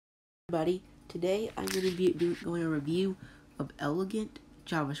Everybody, today I'm going to be doing a review of Eloquent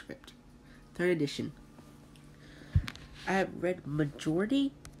JavaScript, 3rd edition. I have read not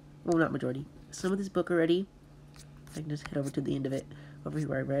majority, some of this book already. I can just head over to the end of it, over here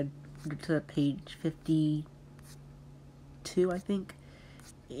where I read, to page 52, I think.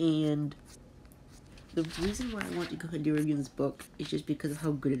 And the reason why I want to go ahead and do a review of this book is just because of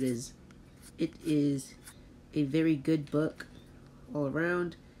how good it is. It is a very good book all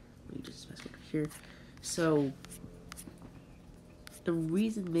around. Let me just mess over here. So the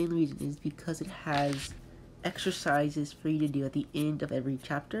main reason is because it has exercises for you to do at the end of every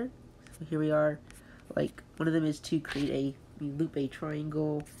chapter. So here we are. Like, one of them is to create loop a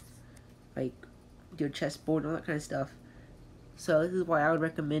triangle, like do a chessboard and all that kind of stuff. So this is why I would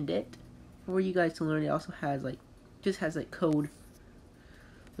recommend it for you guys to learn. It also has code,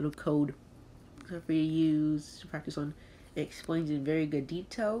 little code for you to use to practice on. It explains in very good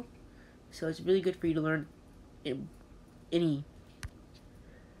detail, so it's really good for you to learn any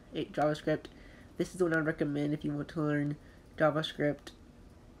JavaScript. This is the one I would recommend if you want to learn JavaScript.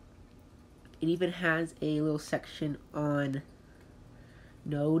 It even has a little section on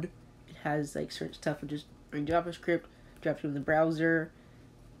Node. It has like certain stuff for just learning JavaScript in the browser.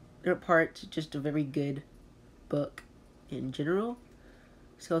 Different parts, just a very good book in general.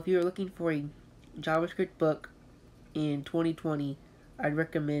 So if you're looking for a JavaScript book in 2020, I'd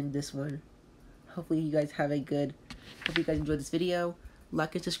recommend this one. Hopefully you guys enjoyed this video.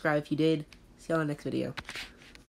 Like and subscribe if you did. See you on the next video.